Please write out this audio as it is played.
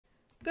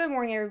Good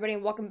morning, everybody,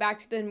 and welcome back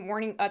to the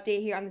morning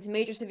update here on this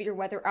major severe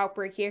weather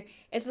outbreak here.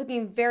 It's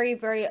looking very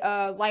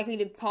likely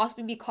to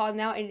possibly be called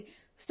now a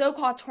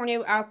so-called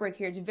tornado outbreak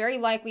here. It's very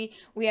likely.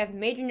 We have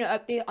major new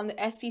update on the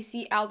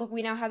SPC outlook.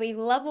 We now have a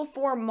level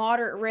 4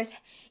 moderate risk,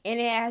 and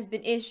it has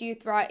been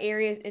issued throughout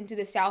areas into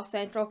the south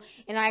central,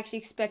 and I actually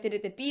expected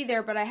it to be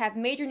there, but I have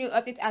major new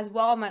updates as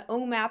well on my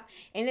own map,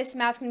 and this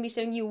map's going to be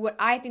showing you what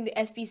I think the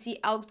SPC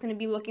outlook is going to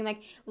be looking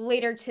like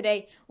later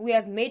today. We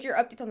have major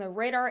updates on the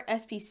radar,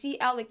 SPC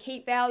outlook,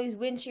 Cape Valleys,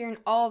 wind shear, and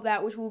all of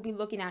that, which we'll be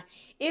looking at.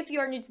 If you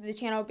are new to the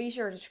channel, be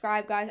sure to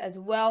subscribe, guys, as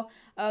well.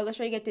 Let's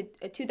try to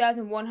get to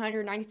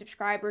 2,190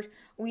 subscribers.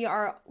 We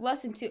are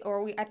less than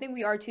I think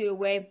we are 2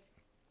 away.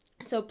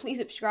 So please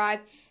subscribe,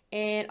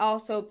 and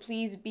also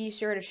please be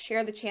sure to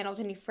share the channel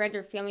to any friends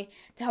or family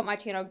to help my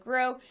channel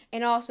grow,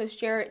 and also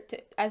share it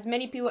to as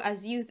many people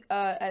as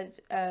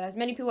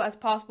many people as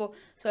possible,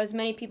 so as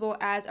many people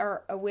as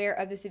are aware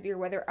of the severe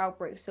weather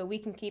outbreak, so we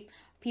can keep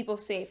people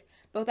safe.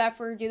 But without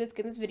further ado, let's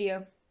get this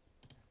video.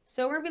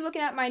 So we're going to be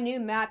looking at my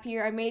new map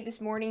here I made this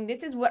morning.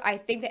 This is what I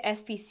think the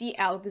SPC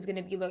outlook is going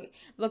to be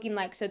looking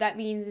like. So that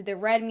means the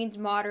red means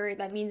moderate,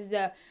 that means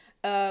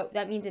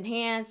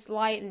enhanced,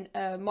 light,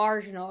 and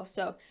marginal.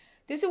 So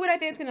this is what I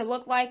think it's going to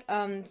look like.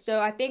 So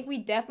I think we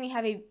definitely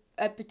have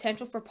a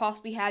potential for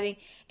possibly having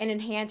an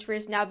enhanced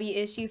risk now be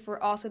issued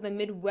for also the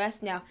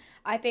Midwest now.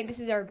 I think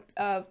this is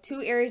our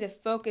 2 areas of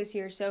focus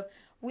here. So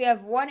we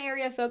have one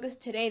area of focus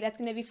today that's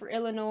going to be for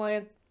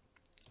Illinois,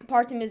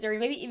 parts of Missouri,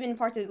 maybe even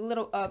parts of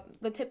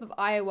the tip of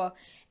Iowa,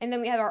 and then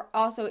we have our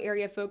also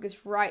area of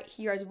focus right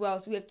here as well.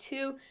 So we have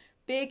 2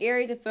 big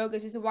areas of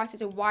focus. This is why it's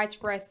such a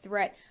widespread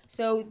threat.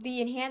 So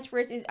the enhanced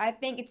risk is, I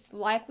think it's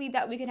likely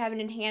that we could have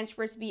an enhanced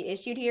risk be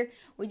issued here.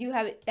 We do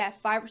have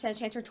that 5%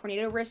 chance for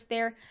tornado risk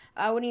there.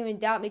 I wouldn't even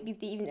doubt maybe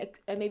if they even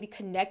maybe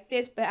connect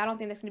this, but I don't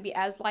think that's going to be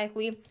as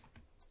likely.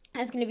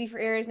 That's going to be for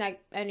areas like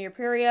near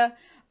Peoria,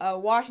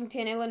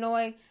 Washington,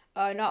 Illinois,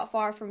 not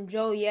far from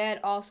Joliet,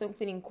 also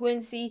including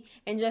Quincy,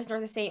 and just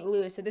north of St.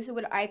 Louis. So this is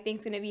what I think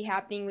is going to be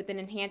happening with an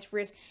enhanced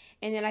risk.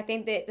 And then I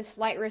think that the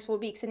slight risk will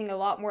be extending a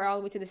lot more all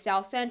the way to the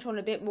south central and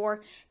a bit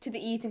more to the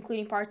east,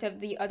 including parts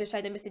of the other side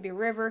of the Mississippi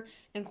River,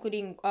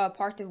 including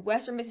parts of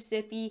western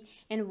Mississippi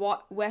and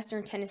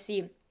western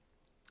Tennessee.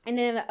 And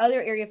then the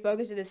other area of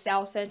focus is the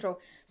south central.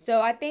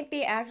 So I think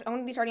I'm going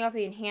to be starting off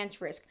with the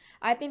enhanced risk.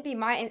 I think they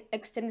might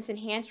extend this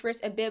enhanced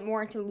risk a bit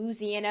more into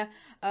Louisiana,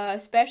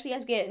 especially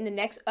as we get in the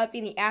next update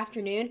in the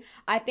afternoon.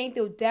 I think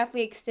they'll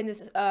definitely extend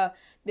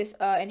this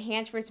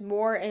enhanced risk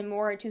more and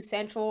more to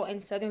central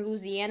and southern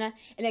Louisiana,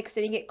 and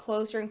extending it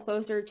closer and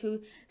closer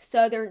to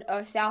southern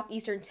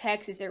southeastern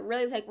Texas. It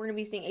really looks like we're going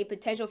to be seeing a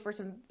potential for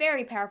some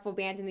very powerful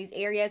bands in these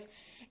areas.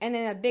 And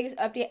then the biggest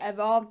update of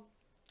all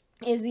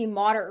is the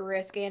moderate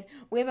risk, and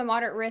we have a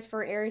moderate risk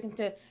for areas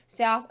into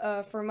south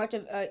for much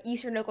of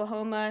eastern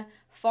Oklahoma,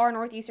 far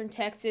northeastern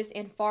Texas,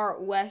 and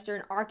far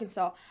western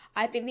Arkansas.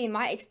 I think they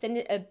might extend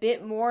it a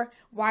bit more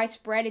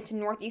widespread into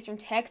northeastern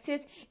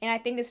Texas, and I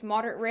think this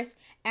moderate risk,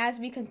 as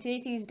we continue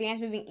to see these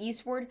bands moving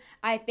eastward,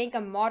 I think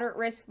a moderate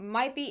risk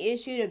might be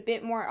issued a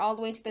bit more all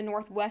the way to the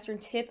northwestern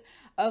tip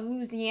of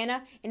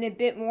Louisiana and a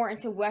bit more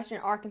into western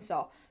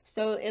Arkansas.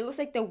 So it looks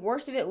like the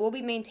worst of it will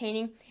be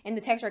maintaining in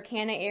the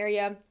Texarkana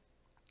area,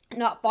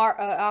 not far,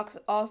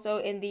 also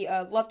in the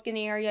Lufkin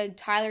area,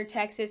 Tyler,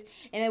 Texas,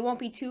 and it won't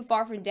be too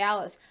far from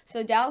Dallas.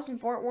 So Dallas and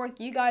Fort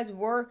Worth, you guys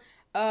were,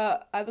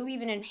 I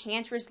believe, an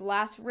enhanced risk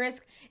last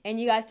risk, and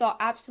you guys saw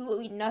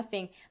absolutely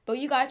nothing. But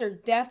you guys are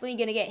definitely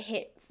going to get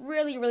hit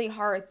really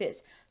hard with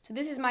this. So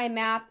this is my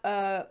map.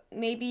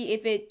 Maybe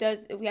if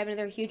we have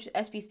another huge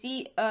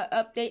SPC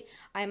update,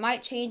 I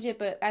might change it.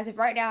 But as of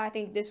right now, I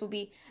think this will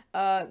be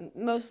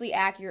mostly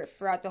accurate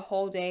throughout the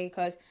whole day,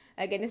 because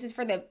again, this is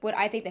for what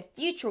I think the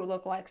future will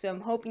look like. So I'm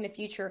hoping the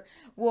future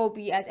will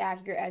be as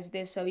accurate as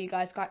this, so you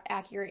guys got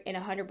accurate and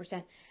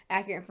 100%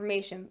 accurate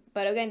information.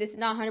 But again, this is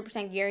not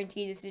 100%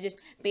 guaranteed. This is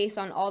just based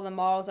on all the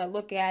models I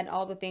look at and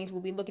all the things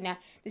we'll be looking at.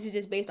 This is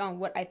just based on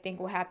what I think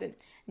will happen.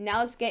 Now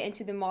let's get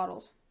into the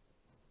models.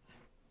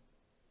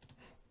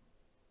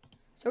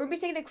 So we're going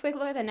to be taking a quick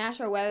look at the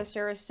National Weather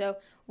Service. So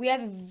we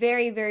have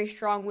very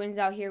strong winds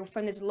out here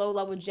from this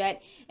low-level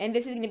jet, and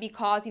this is going to be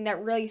causing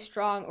that really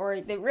strong,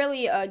 or the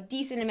really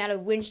decent amount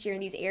of wind shear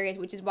in these areas,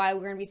 which is why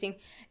we're going to be seeing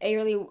a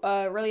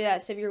really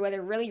that severe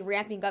weather really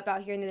ramping up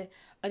out here in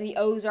the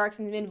Ozarks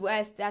and the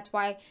Midwest. That's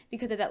why,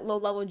 because of that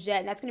low-level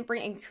jet, and that's going to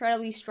bring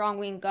incredibly strong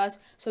wind gusts.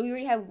 So we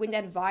already have wind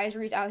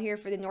advisories out here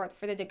for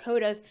the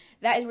Dakotas.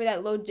 That is where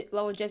that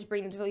low-level jet's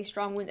bringing those really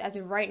strong winds as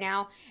of right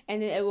now,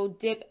 and then it will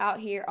dip out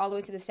here all the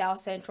way to the south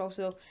central.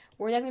 So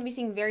we're definitely going to be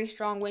seeing very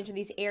strong winds in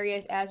these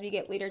areas as we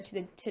get later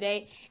into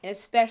today, and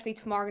especially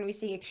tomorrow, we're going to be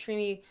seeing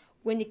extremely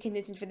windy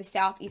conditions for the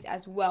southeast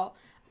as well.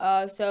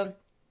 So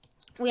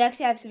we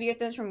actually have severe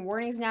thunderstorm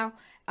warnings now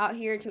out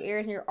here to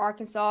areas near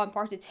Arkansas and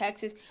parts of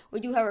Texas. We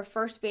do have our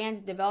first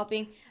bands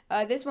developing.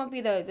 This won't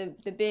be the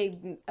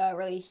big,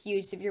 really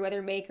huge severe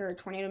weather maker or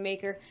tornado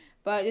maker,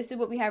 but this is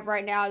what we have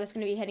right now. That's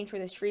going to be heading for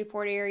the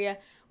Shreveport area.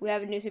 We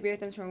have a new severe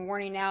thunderstorm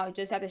warning now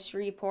just at the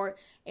Shreveport,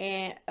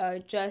 and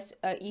just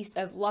east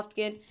of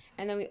Lufkin.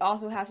 And then we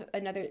also have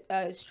another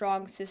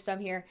strong system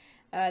here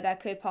that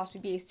could possibly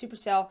be a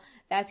supercell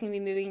that's going to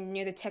be moving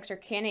near the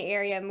Texarkana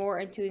area, more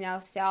into now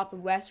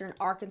southwestern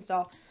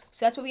Arkansas.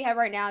 So that's what we have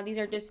right now. These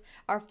are just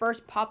our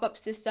first pop-up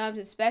systems,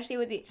 especially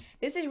with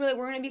this is really,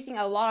 we're going to be seeing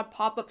a lot of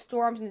pop-up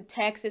storms in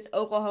Texas,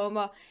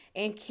 Oklahoma,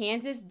 and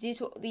Kansas due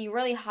to the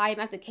really high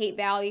amount of Cape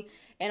Valley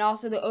and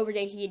also the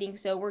overday heating.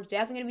 So we're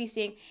definitely going to be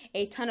seeing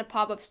a ton of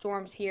pop-up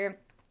storms here.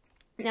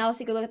 Now let's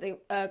take a look at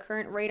the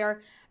current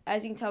radar.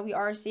 As you can tell, we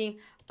are seeing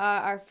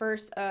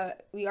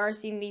we are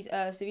seeing these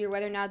severe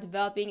weather now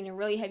developing in a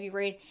really heavy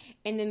rain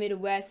in the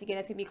Midwest. Again,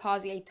 that's going to be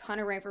causing a ton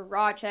of rain for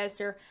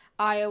Rochester,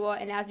 Iowa,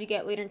 and as we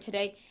get later in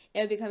today,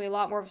 it'll become a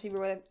lot more of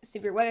a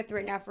severe weather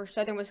threat now for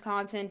southern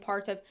Wisconsin,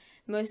 parts of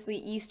mostly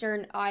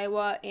eastern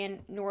Iowa,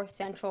 and north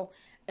central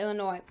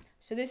Illinois.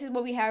 So this is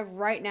what we have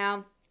right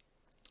now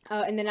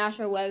in the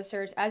National Weather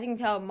Service. As you can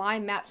tell, my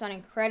maps sound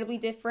incredibly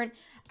different.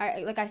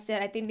 Like I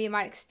said, I think they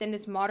might extend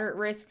this moderate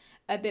risk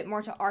a bit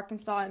more to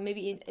Arkansas and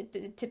maybe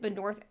the tip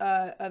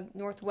of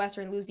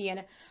northwestern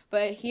Louisiana.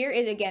 But here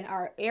is again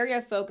our area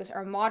of focus,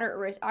 our moderate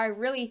risk.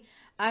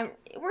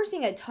 We're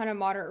seeing a ton of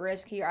moderate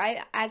risk here.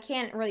 I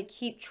can't really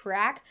keep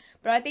track,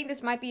 but I think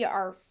this might be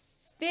our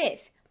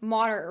fifth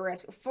moderate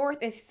risk, fourth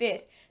and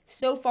fifth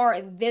so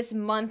far this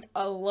month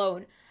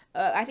alone.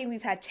 I think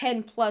we've had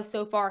 10 plus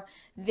so far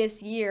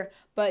this year,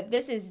 but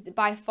this is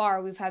by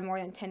far, we've had more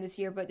than 10 this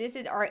year, but this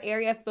is our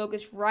area of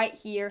focus right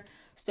here.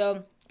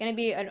 So going to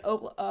be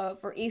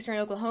for eastern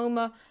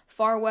Oklahoma,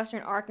 far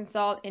western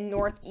Arkansas, and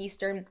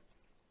northeastern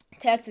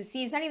Texas.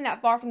 See, it's not even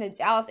that far from the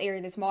Dallas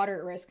area, this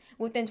moderate risk,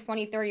 within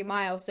 20-30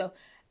 miles. So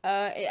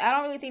I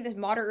don't really think this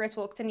moderate risk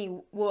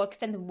will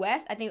extend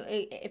west. I think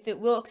if it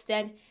will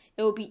extend,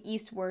 it will be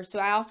eastward. So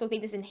I also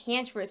think this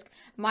enhanced risk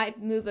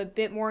might move a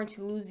bit more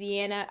into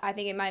Louisiana. I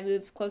think it might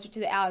move closer to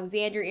the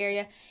Alexandria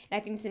area.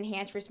 And I think this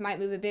enhanced risk might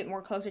move a bit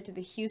more closer to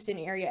the Houston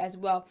area as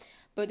well.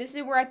 But this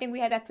is where I think we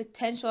have that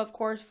potential, of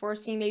course, for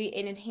seeing maybe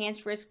an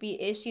enhanced risk be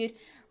issued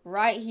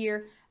right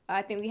here.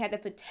 I think we had the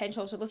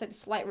potential. So it looks like the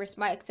slight risk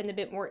might extend a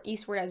bit more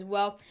eastward as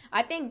well.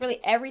 I think really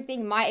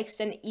everything might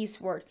extend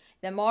eastward.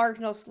 The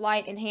marginal,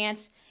 slight,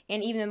 enhanced,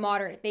 and even the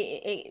moderate.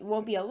 It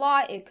won't be a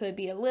lot. It could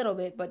be a little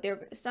bit. But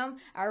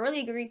I really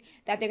agree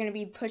that they're going to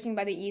be pushing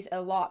by the east a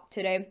lot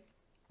today.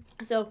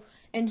 So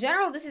in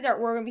general,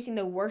 we're going to be seeing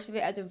the worst of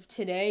it as of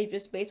today,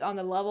 just based on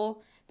the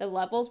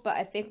levels. But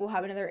I think we'll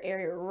have another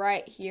area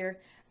right here,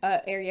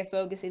 area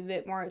focus a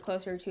bit more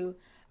closer to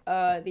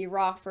the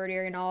Rockford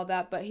area and all of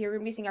that. But here we're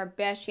going to be seeing our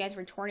best chance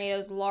for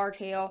tornadoes, large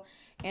hail,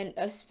 and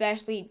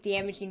especially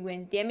damaging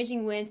winds.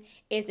 Damaging winds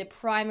is the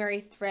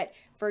primary threat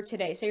for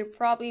today. So you're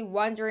probably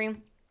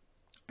wondering,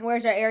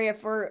 where's our area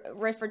for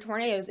risk for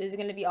tornadoes? Is it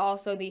going to be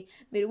also the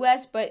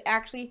Midwest? But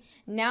actually,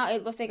 now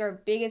it looks like our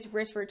biggest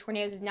risk for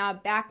tornadoes is now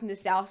back in the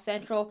South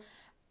Central.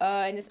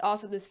 And this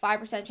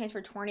 5% chance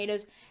for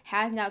tornadoes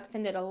has now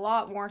extended a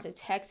lot more to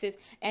Texas.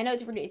 And I know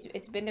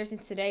it's been there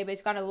since today, but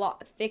it's gotten a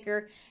lot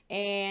thicker.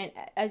 And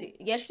as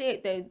yesterday,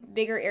 the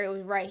bigger area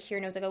was right here,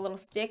 and it was like a little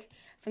stick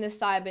from the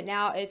side. But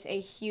now it's a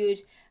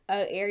huge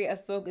area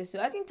of focus. So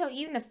as you can tell,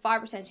 even the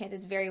 5% chance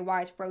is very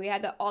widespread. We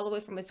had that all the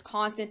way from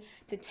Wisconsin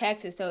to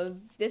Texas. So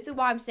this is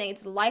why I'm saying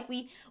it's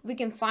likely we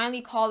can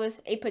finally call this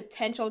a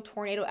potential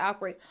tornado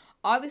outbreak.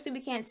 Obviously, we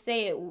can't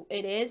say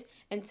it is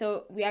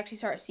until we actually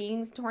start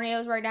seeing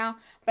tornadoes right now.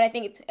 But I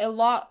think it's a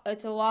lot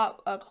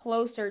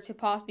closer to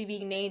possibly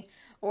being named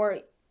or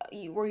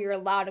where you're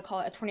allowed to call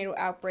it a tornado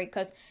outbreak.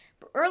 Because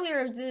earlier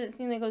it didn't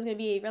seem like it was going to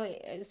be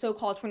a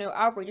so-called tornado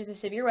outbreak, just a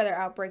severe weather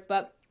outbreak.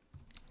 But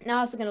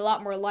now it's looking a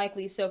lot more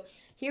likely. So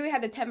here we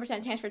have the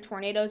 10% chance for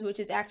tornadoes, which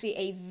is actually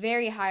a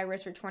very high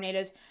risk for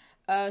tornadoes.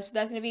 So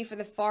that's going to be for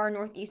the far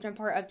northeastern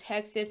part of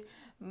Texas.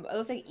 It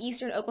looks like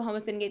eastern Oklahoma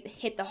is going to get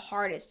hit the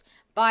hardest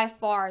by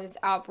far this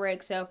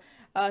outbreak. So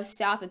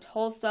south of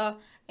Tulsa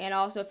and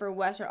also for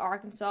western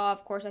Arkansas.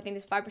 Of course, I think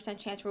this 5%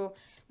 chance will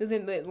move a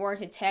bit more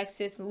into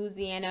Texas,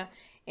 Louisiana.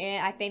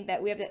 And I think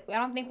that I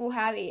don't think we'll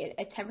have a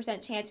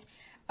 10% chance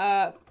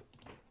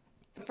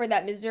for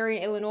that Missouri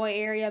and Illinois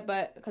area,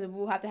 but because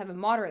we'll have to have a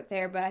moderate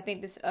there. But I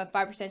think this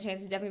 5%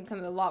 chance is definitely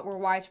becoming a lot more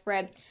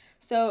widespread.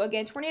 So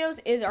again, tornadoes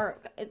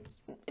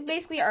it's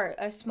basically our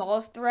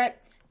smallest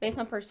threat based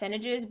on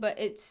percentages, but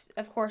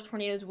of course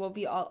tornadoes will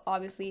be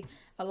obviously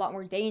a lot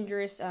more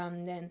dangerous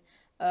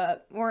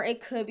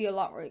it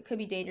could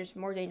be dangerous,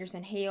 more dangerous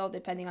than hail,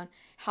 depending on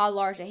how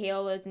large the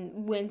hail is, and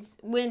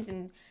winds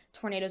and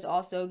tornadoes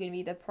also going to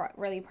be the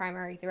really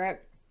primary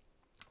threat.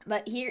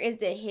 But here is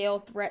the hail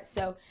threat.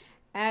 So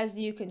as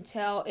you can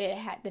tell, it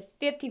had the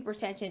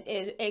 50% chance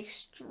is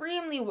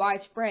extremely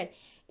widespread.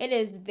 It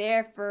is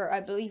there for,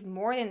 I believe,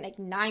 more than like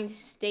 9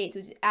 states,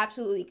 which is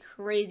absolutely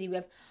crazy. We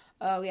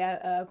have,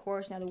 of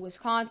course, now the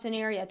Wisconsin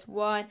area, that's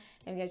 1.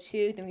 Then we have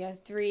 2. Then we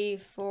have 3,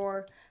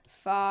 4,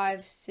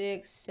 5,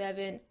 6,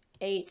 7,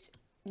 8,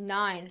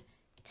 9,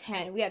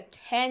 10. We have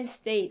 10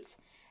 states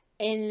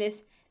in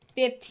this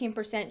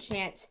 15%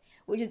 chance,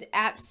 which is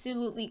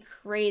absolutely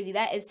crazy.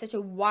 That is such a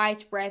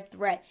widespread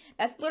threat.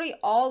 That's literally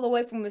all the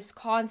way from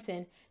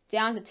Wisconsin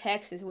down to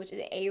Texas, which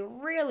is a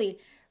really,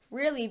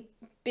 really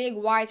big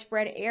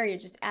widespread area,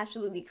 just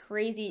absolutely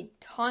crazy,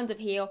 tons of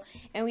hail,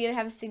 and we even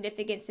have a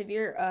significant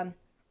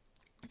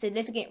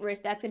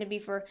risk. That's going to be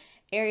for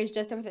areas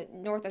just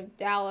north of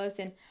Dallas,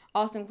 and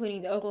also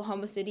including the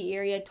Oklahoma City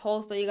area,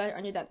 Tulsa. You guys are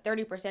under that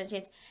 30%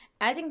 chance.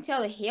 As you can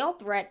tell, the hail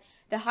threat,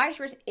 the highest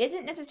risk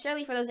isn't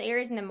necessarily for those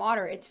areas in the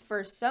moderate. It's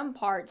for some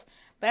parts,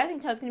 but as you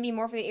can tell, it's going to be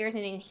more for the areas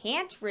in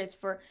enhanced risk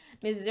for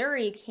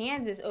Missouri,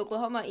 Kansas,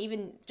 Oklahoma,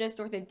 even just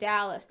north of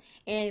Dallas.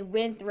 And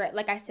wind threat,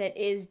 like I said,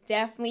 is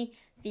definitely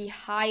the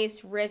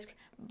highest risk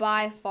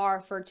by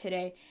far for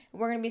today.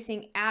 We're going to be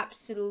seeing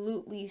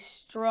absolutely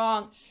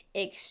strong,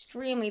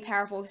 extremely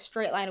powerful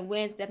straight line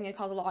winds. Definitely going to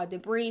cause a lot of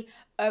debris.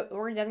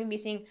 We're definitely going to be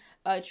seeing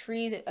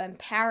trees and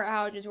power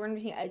outages. We're going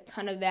to be seeing a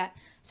ton of that.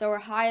 So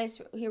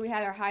here we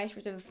have our highest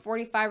risk of a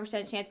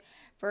 45% chance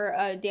for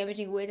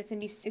damaging winds. That's going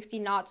to be 60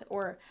 knots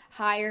or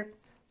higher.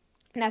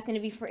 And that's going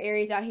to be for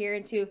areas out here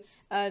into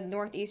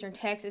northeastern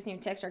Texas, near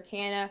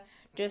Texarkana,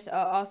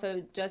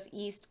 also just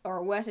east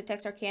or west of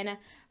Texarkana,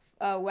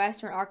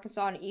 western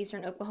Arkansas and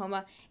eastern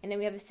Oklahoma. And then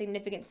we have a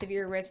significant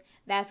severe risk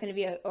that's going to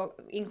be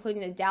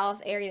including the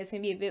Dallas area. That's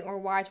going to be a bit more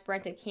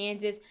widespread to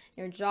Kansas,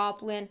 near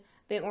Joplin, a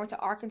bit more to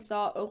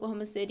Arkansas,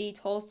 Oklahoma City,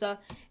 Tulsa.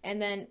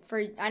 And then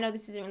I know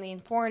this isn't really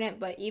important,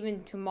 but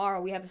even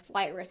tomorrow we have a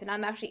slight risk, and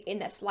I'm actually in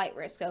that slight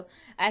risk, so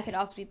I could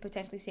also be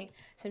potentially seeing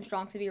some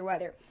strong severe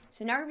weather.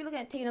 So now we're going to be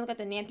taking a look at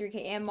the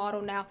NAM3KM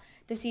model now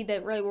to see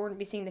that really we're going to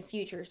be seeing the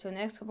future. So in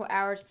the next couple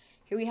hours,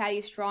 here we have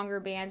these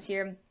stronger bands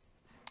here.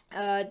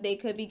 They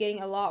could be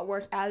getting a lot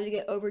worse as we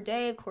get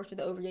overday. Of course, with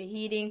the overday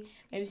heating,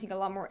 maybe seeing a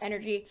lot more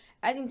energy.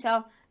 As you can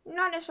tell,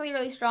 not necessarily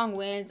really strong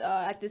winds.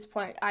 At this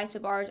point,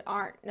 isobars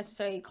aren't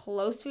necessarily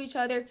close to each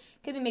other.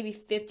 Could be maybe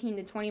 15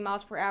 to 20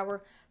 miles per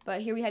hour. But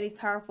here we have these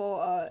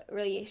powerful,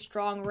 really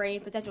strong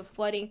rain, potential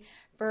flooding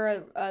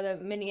for the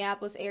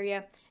Minneapolis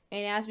area.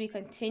 And as we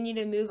continue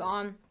to move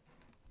on,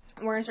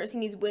 we're going to start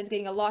seeing these winds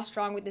getting a lot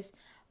stronger with this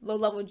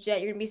low-level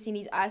jet. You're going to be seeing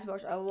these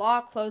isobars a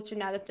lot closer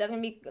now. That's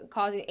definitely going to be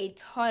causing a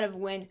ton of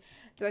wind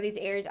throughout these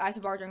areas.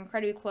 Isobars are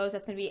incredibly close.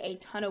 That's going to be a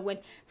ton of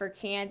wind for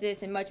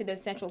Kansas and much of the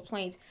Central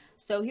Plains.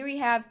 So here we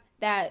have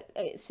that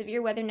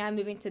severe weather now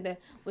moving to the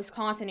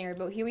Wisconsin area.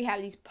 But here we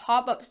have these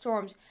pop-up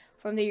storms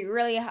from the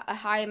really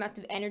high amount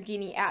of energy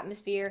in the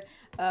atmosphere,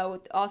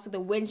 with also the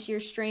wind shear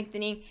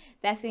strengthening.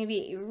 That's going to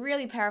be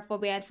really powerful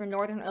bands for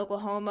northern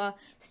Oklahoma,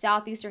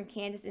 southeastern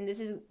Kansas, and this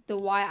is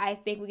why I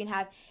think we can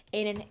have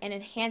an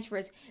enhanced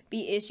risk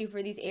be issue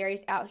for these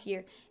areas out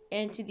here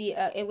into the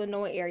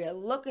Illinois area.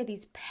 Look at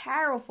these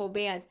powerful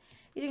bands.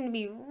 These are going to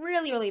be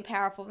really, really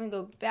powerful. I'm going to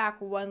go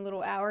back one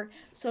little hour.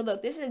 So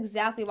look, this is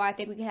exactly why I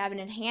think we can have an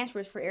enhanced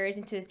risk for areas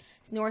into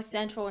north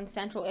central and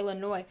central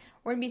Illinois.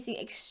 We're going to be seeing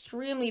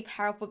extremely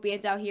powerful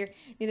bands out here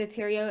near the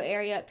Peoria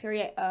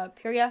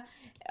area,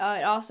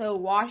 and also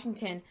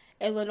Washington,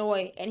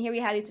 Illinois. And here we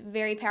have these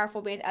very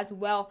powerful bands as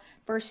well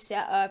for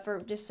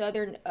just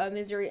southern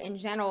Missouri in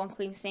general,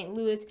 including St.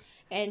 Louis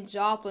and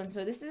Joplin.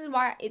 So this is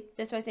why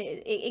that's why I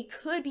say it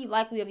could be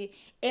likely if we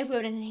have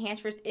an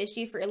enhanced risk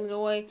issue for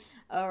Illinois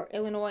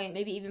and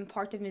maybe even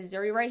parts of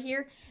Missouri right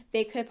here,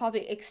 they could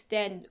probably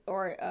extend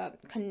or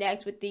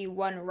connect with the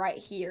one right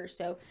here.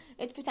 So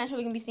it's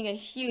potentially going to be seeing a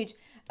huge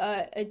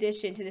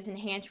addition to this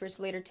enhanced risk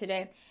later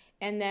today.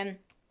 And then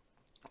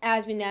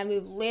as we now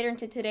move later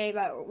into today,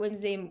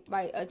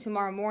 by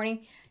tomorrow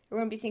morning, we're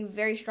going to be seeing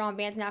very strong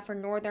bands now for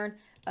northern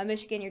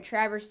Michigan, your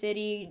Traverse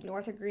City,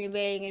 north of Green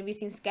Bay. You're going to be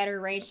seeing scattered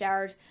rain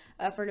showers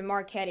for the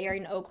Marquette area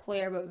and Eau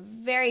Claire, but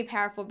very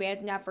powerful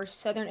bands now for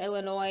southern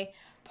Illinois,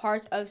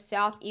 parts of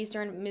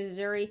southeastern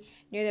Missouri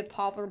near the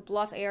Poplar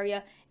Bluff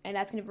area, and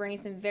that's going to bring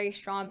some very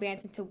strong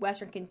bands into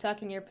western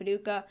Kentucky near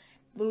Paducah,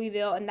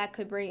 Louisville, and that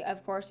could bring,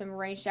 of course, some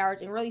rain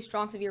showers and really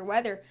strong severe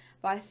weather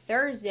by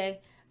Thursday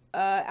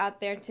out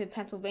there to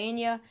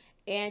Pennsylvania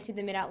and to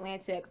the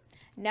Mid-Atlantic.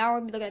 Now we're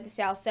going to be looking at the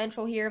South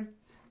Central here.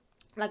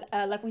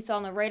 Like we saw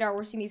on the radar,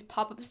 we're seeing these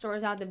pop-up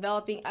storms now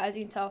developing. As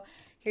you can tell,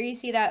 here you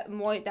see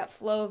that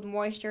flow of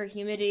moisture,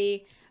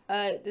 humidity.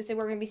 This is where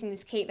we're going to be seeing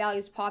these Cape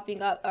Valleys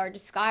popping up or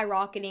just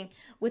skyrocketing.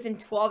 Within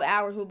 12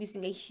 hours, we'll be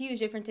seeing a huge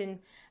difference in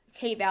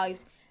Cape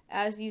Valleys.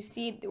 As you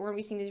see, we're going to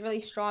be seeing these really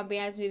strong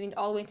bands moving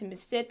all the way into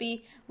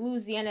Mississippi,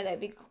 Louisiana.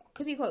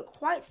 Could be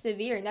quite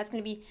severe, and that's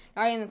going to be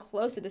not even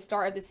close to the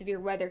start of the severe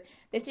weather.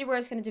 This is where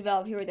it's going to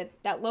develop here with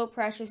that low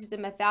pressure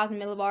system, 1,000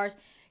 millibars.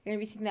 You're going to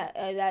be seeing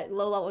that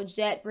low level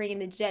jet, bringing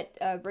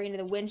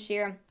the wind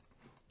shear.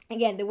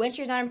 Again, the wind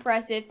shear is not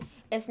impressive.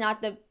 It's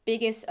not the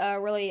biggest,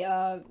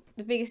 the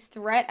biggest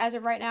threat as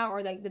of right now,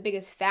 or like the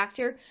biggest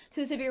factor to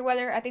the severe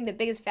weather. I think the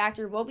biggest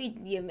factor will be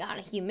the amount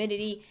of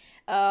humidity,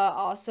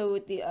 also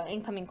with the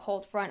incoming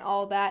cold front,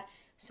 all that.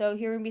 So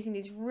here we're going to be seeing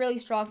these really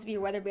strong severe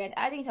weather bands.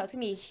 As you can tell, it's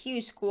going to be a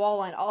huge squall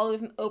line all the way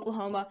from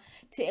Oklahoma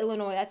to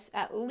Illinois. That's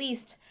at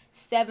least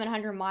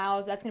 700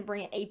 miles. That's going to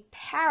bring in a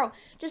power.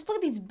 Just look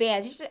at these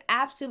bands. These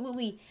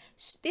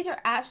are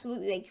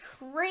absolutely like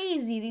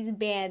crazy, these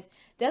bands.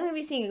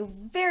 Definitely be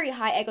seeing very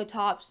high echo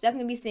tops.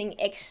 Definitely be seeing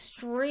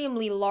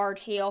extremely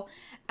large hail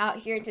out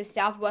here into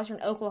southwestern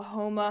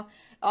Oklahoma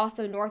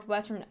also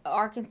northwestern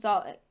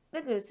Arkansas.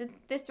 Look at this.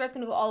 This threat's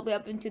going to go all the way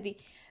up into the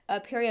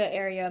Peoria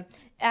area.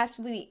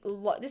 Absolutely,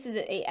 this is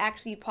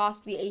actually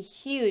possibly a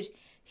huge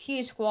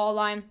squall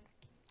line.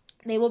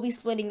 They will be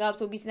splitting up,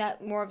 so we'll be seeing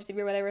that more of a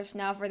severe weather risk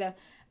now for the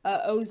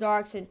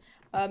Ozarks and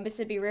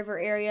Mississippi River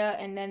area.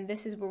 And then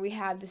this is where we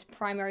have this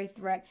primary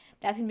threat.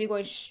 That's going to be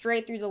going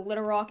straight through the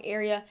Little Rock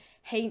area,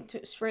 heading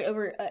straight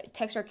over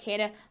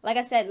Texarkana. Like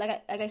I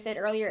said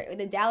earlier, in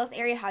the Dallas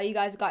area, how you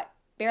guys got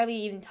barely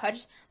even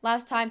touched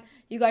last time,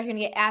 you guys are going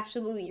to get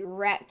absolutely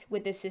wrecked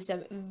with this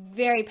system.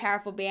 Very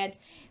powerful bands,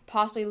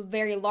 possibly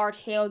very large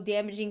hail,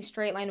 damaging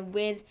straight line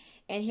winds.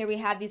 And here we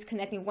have these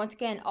connecting once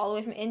again all the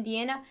way from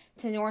Indiana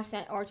to north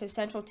or to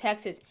central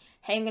Texas.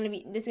 This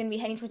is gonna be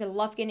heading towards the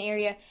Lufkin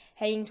area,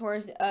 heading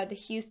towards the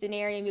Houston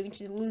area, moving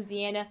to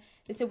Louisiana.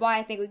 This is why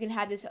I think we can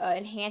have this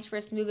enhanced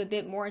risk move a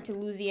bit more into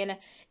Louisiana.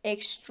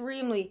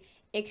 Extremely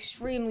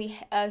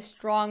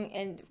strong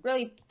and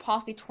really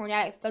possibly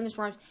tornadic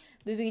thunderstorms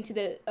moving into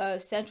the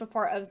central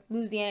part of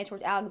Louisiana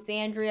towards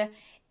Alexandria.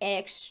 And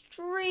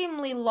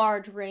extremely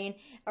large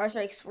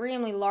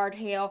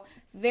hail,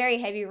 very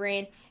heavy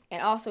rain,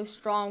 and also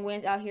strong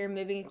winds out here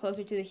moving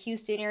closer to the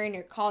Houston area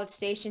near College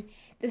Station.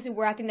 This is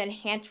where I think that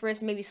enhanced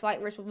risk, maybe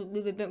slight risk, will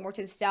move a bit more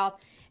to the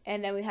south.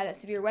 And then we have that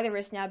severe weather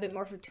risk now a bit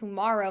more for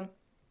tomorrow,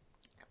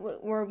 where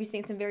we'll be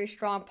seeing some very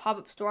strong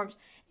pop-up storms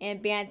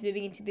and bands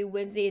moving into the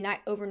Wednesday night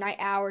overnight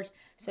hours.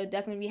 So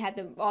definitely we have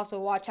to also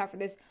watch out for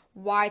this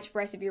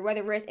widespread severe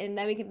weather risk. And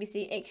then we can be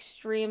seeing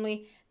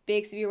extremely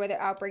big severe weather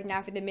outbreak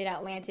now for the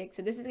mid-Atlantic.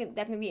 So this is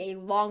definitely be a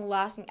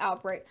long-lasting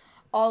outbreak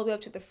all the way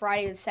up to the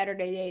Friday and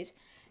Saturday days.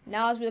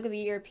 Now as we look at the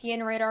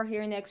European radar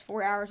here in the next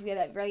 4 hours, we have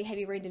that really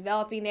heavy rain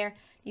developing there.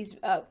 These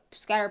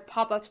scattered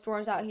pop-up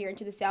storms out here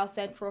into the south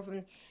central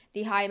from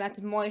the high amount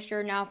of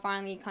moisture now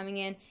finally coming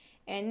in.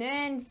 And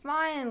then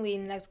finally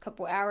in the next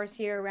couple hours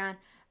here around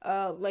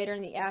later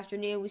in the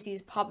afternoon, we see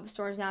these pop-up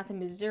storms now to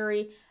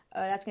Missouri.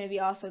 That's going to be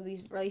also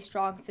these really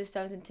strong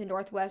systems into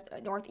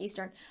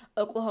northeastern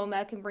Oklahoma.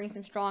 That can bring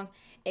some strong,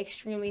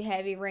 extremely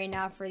heavy rain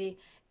now for the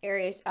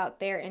areas out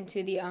there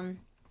into the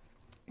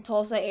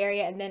Tulsa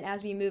area. And then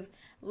as we move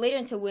later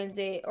into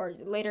Wednesday, or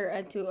later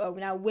into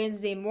now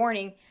Wednesday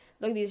morning,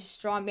 look at these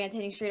strong bands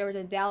heading straight over to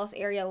the Dallas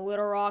area,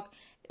 Little Rock.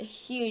 A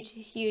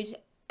huge,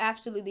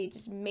 absolutely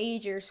just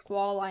major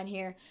squall line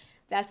here.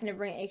 That's going to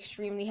bring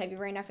extremely heavy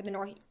rain now for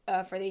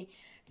the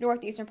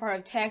northeastern part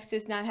of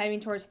Texas, now heading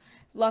towards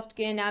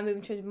Lufkin, now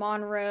moving towards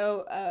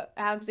Monroe,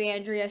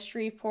 Alexandria,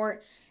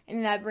 Shreveport,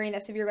 and that bringing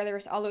that severe weather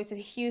risk all the way to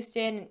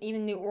Houston and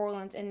even New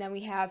Orleans. And then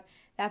we have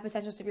that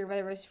potential severe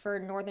weather risk for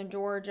northern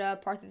Georgia,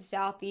 parts of the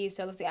southeast.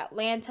 So let's say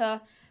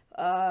Atlanta,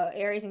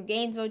 areas in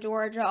Gainesville,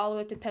 Georgia, all the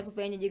way up to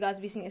Pennsylvania. You guys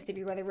will be seeing a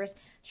severe weather risk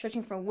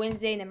stretching from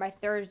Wednesday and then by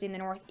Thursday in the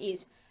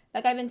northeast.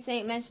 Like I've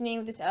been mentioning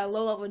with this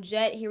low-level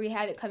jet, here we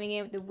have it coming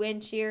in with the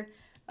wind shear,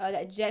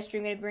 that jet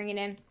stream going to bring it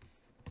in.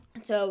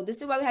 So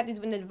this is why we have these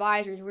wind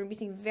advisories. We're going to be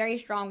seeing very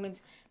strong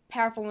winds,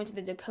 powerful winds to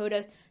the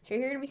Dakotas. So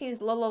you're going to be seeing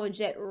this low-level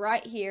jet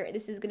right here.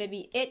 This is going to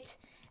be it.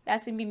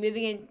 That's going to be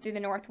moving in through the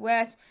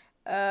northwest.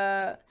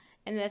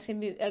 And that's going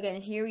to be, again,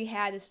 here we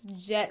have this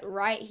jet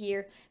right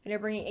here. Going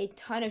to bring a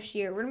ton of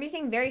shear. We're going to be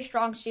seeing very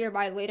strong shear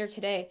by later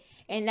today.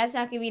 And that's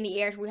not going to be in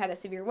the areas where we have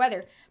that severe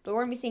weather. But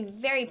we're going to be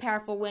seeing very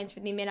powerful winds for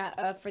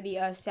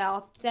the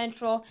south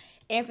central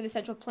and for the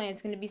central plains.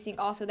 It's going to be seeing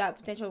also that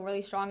potential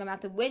really strong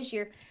amount of wind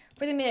shear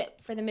for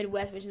the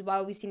Midwest, which is why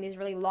we'll be seeing these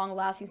really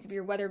long-lasting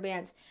severe weather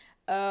bands.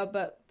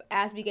 But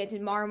as we get to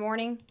tomorrow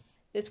morning,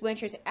 this wind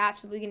shear is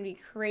absolutely going to be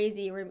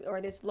crazy, or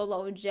this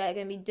low-level jet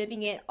going to be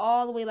dipping in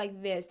all the way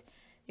like this.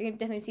 You're going to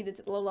definitely see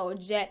this low-level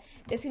jet.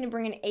 This is going to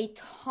bring in a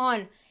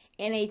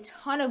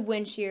ton of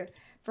wind shear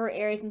for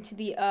areas into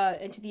the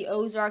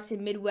Ozarks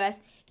and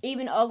Midwest,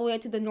 even all the way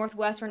up to the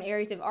northwestern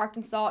areas of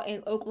Arkansas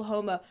and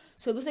Oklahoma.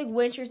 So it looks like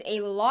wind shear is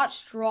a lot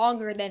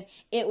stronger than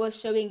it was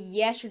showing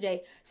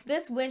yesterday. So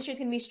this wind shear is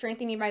going to be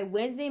strengthening by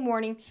Wednesday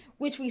morning,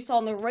 which we saw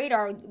on the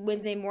radar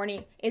Wednesday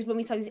morning, is when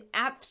we saw these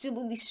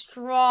absolutely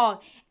strong,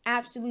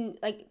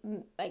 like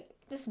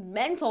just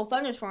mental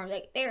thunderstorms.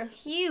 Like, they're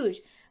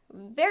huge,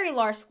 very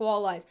large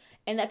squall lines,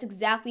 and that's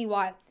exactly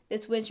why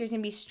this wind shear is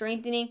going to be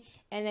strengthening.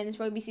 And then this is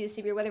where we see the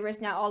severe weather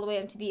risk now all the way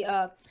up to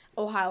the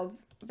Ohio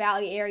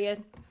Valley area.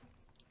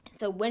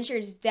 So wind shear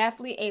is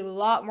definitely a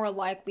lot more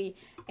likely,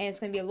 and it's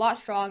going to be a lot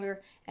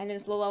stronger. And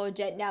this low-level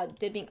jet now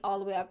dipping all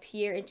the way up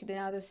here into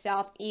the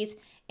southeast.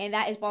 And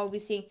that is why we'll be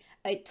seeing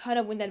a ton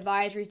of wind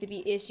advisories to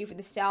be issued for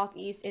the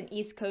southeast and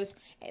east coast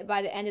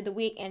by the end of the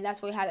week. And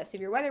that's why we have that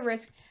severe weather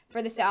risk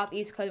for the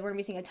southeast, because we're going to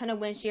be seeing a ton of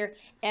wind shear,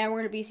 and we're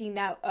going to be seeing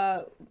that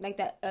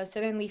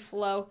southerly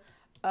flow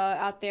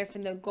out there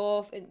from the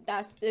Gulf. And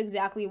that's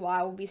exactly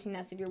why we'll be seeing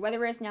that severe weather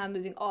risk now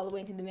moving all the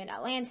way into the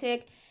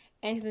mid-Atlantic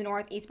and to the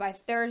northeast by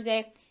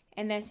Thursday,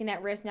 and then seeing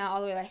that risk now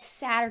all the way by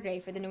Saturday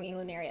for the New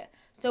England area.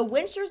 So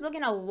wind shear is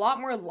looking a lot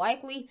more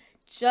likely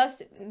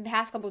just in the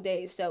past couple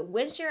days. So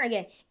wind shear,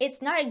 again,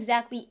 it's not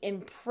exactly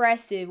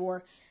impressive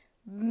or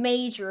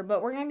major,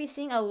 but we're going to be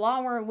seeing a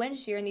lot more wind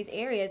shear in these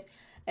areas,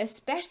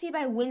 especially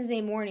by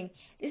Wednesday morning.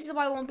 This is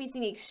why we won't be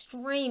seeing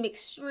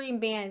extreme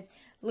bands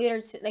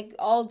later, like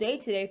all day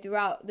today,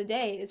 throughout the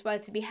day. It's why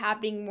it's to be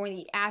happening more in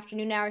the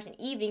afternoon hours and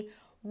evening.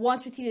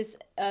 Once we see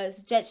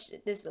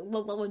this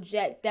low level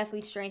jet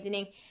definitely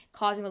strengthening,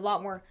 causing a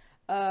lot more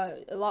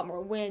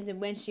winds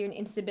and wind shear and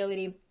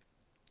instability.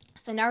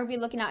 So now we'll be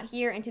looking out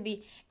here into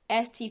the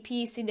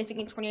STP,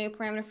 significant tornado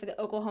parameter, for the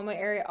Oklahoma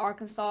area,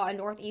 Arkansas, and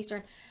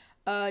northeastern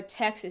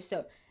Texas.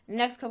 So the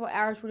next couple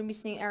hours, we're going to be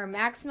seeing our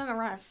maximum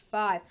around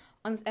 5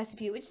 on this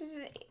STP, which is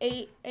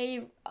a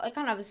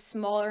kind of a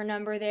smaller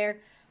number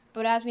there.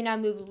 But as we now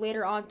move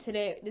later on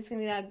today, this is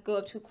going to now go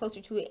up to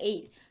closer to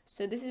 8.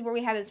 So this is where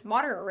we have this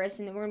moderate risk,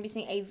 and then we're going to be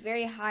seeing a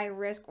very high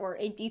risk or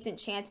a decent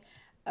chance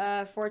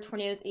for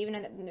tornadoes, even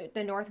in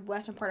the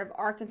northwestern part of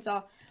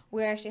Arkansas.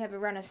 We actually have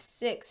around a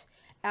 6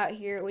 out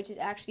here, which is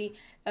actually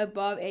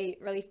above a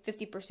really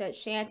 50%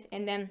 chance.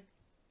 And then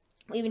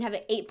we even have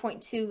an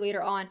 8.2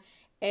 later on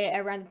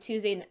around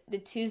the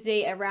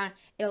Tuesday around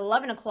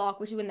 11 o'clock,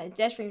 which is when that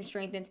jet stream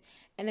strengthens.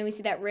 And then we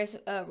see that risk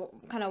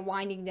kind of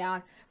winding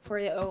down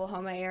for the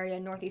Oklahoma area,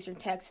 northeastern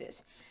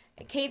Texas.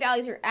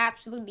 K-values are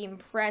absolutely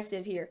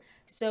impressive here.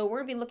 So we're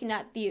going to be looking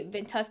at the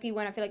Ventusky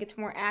one. I feel like it's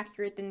more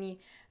accurate than the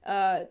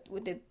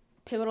with the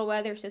pivotal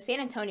weather. So San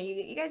Antonio,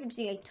 you guys are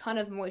seeing a ton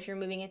of moisture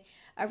moving in,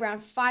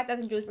 around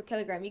 5,000 joules per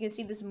kilogram. You can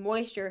see this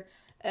moisture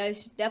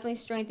definitely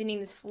strengthening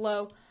this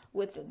flow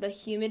with the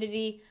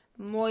humidity,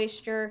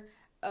 moisture,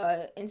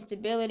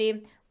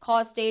 instability.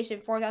 College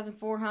Station,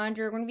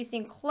 4,400. We're going to be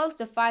seeing close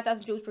to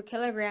 5,000 joules per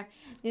kilogram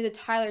near the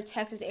Tyler,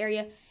 Texas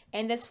area.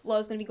 And this flow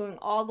is going to be going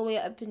all the way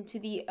up into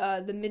the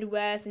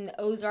Midwest and the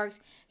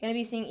Ozarks. Going to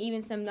be seeing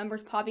even some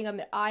numbers popping up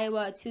in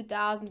Iowa,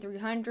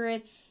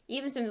 2,300.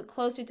 Even some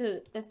closer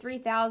to the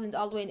 3,000s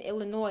all the way in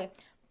Illinois.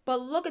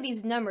 But look at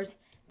these numbers.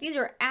 These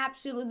are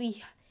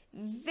absolutely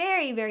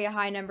very, very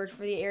high numbers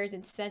for the areas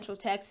in central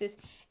Texas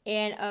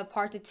and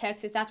parts of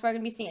Texas. That's why we're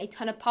going to be seeing a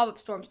ton of pop-up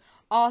storms.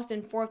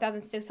 Austin,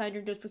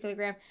 4,600 joules per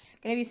kilogram.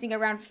 Going to be seeing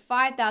around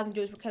 5,000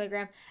 joules per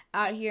kilogram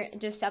out here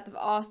just south of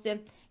Austin.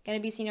 Going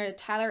to be seeing near the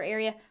Tyler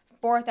area,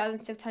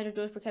 4,600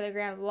 joules per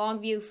kilogram.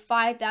 Longview,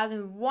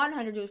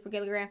 5,100 joules per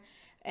kilogram.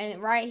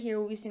 And right here,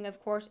 we'll be seeing, of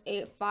course,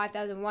 a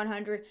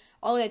 5,100.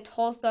 All the way to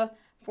Tulsa,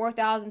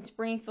 4,000.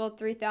 Springfield,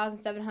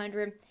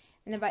 3,700.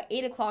 And then by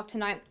 8 o'clock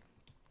tonight,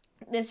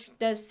 this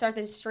does start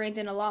to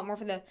strengthen a lot more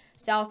for the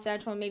South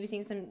Central. Maybe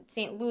seeing some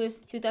St. Louis,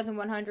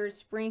 2,100.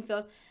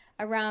 Springfield,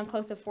 around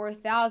close to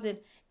 4,000.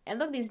 And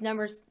look at these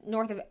numbers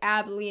north of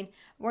Abilene.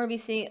 We're going to be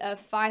seeing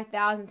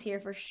 5,000s here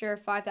for sure.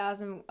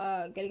 5,000,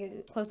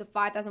 getting close to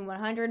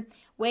 5,100.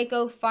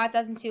 Waco,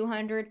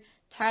 5,200.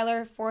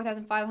 Tyler,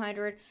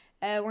 4,500.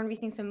 We're going to be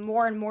seeing some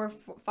more and more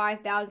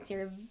 5,000s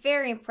here.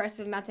 Very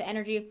impressive amount of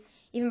energy.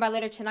 Even by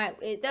later tonight,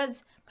 it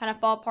does kind of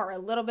fall apart a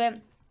little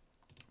bit.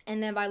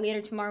 And then by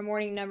later tomorrow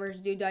morning, numbers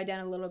do die down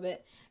a little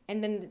bit.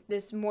 And then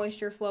this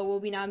moisture flow will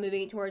be now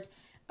moving towards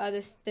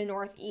the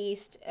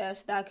northeast,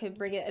 so that could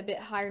bring it a bit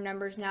higher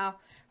numbers now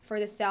for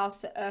the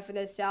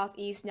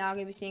southeast. Now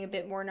going to be seeing a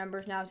bit more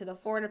numbers now to the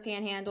Florida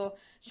Panhandle,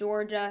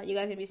 Georgia. You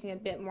guys are going to be seeing a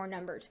bit more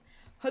numbers.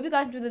 Hope you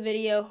guys enjoyed the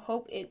video.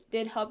 Hope it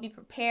did help you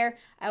prepare.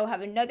 I will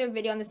have another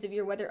video on the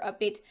severe weather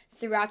updates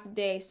throughout the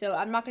day. So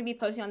I'm not going to be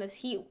posting on this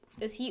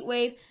heat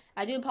wave.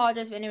 I do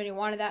apologize if anybody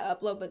wanted that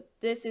upload, but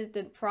this is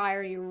the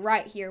priority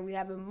right here. We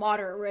have a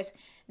moderate risk.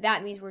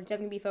 That means we're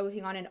definitely going to be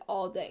focusing on it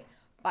all day.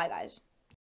 Bye, guys.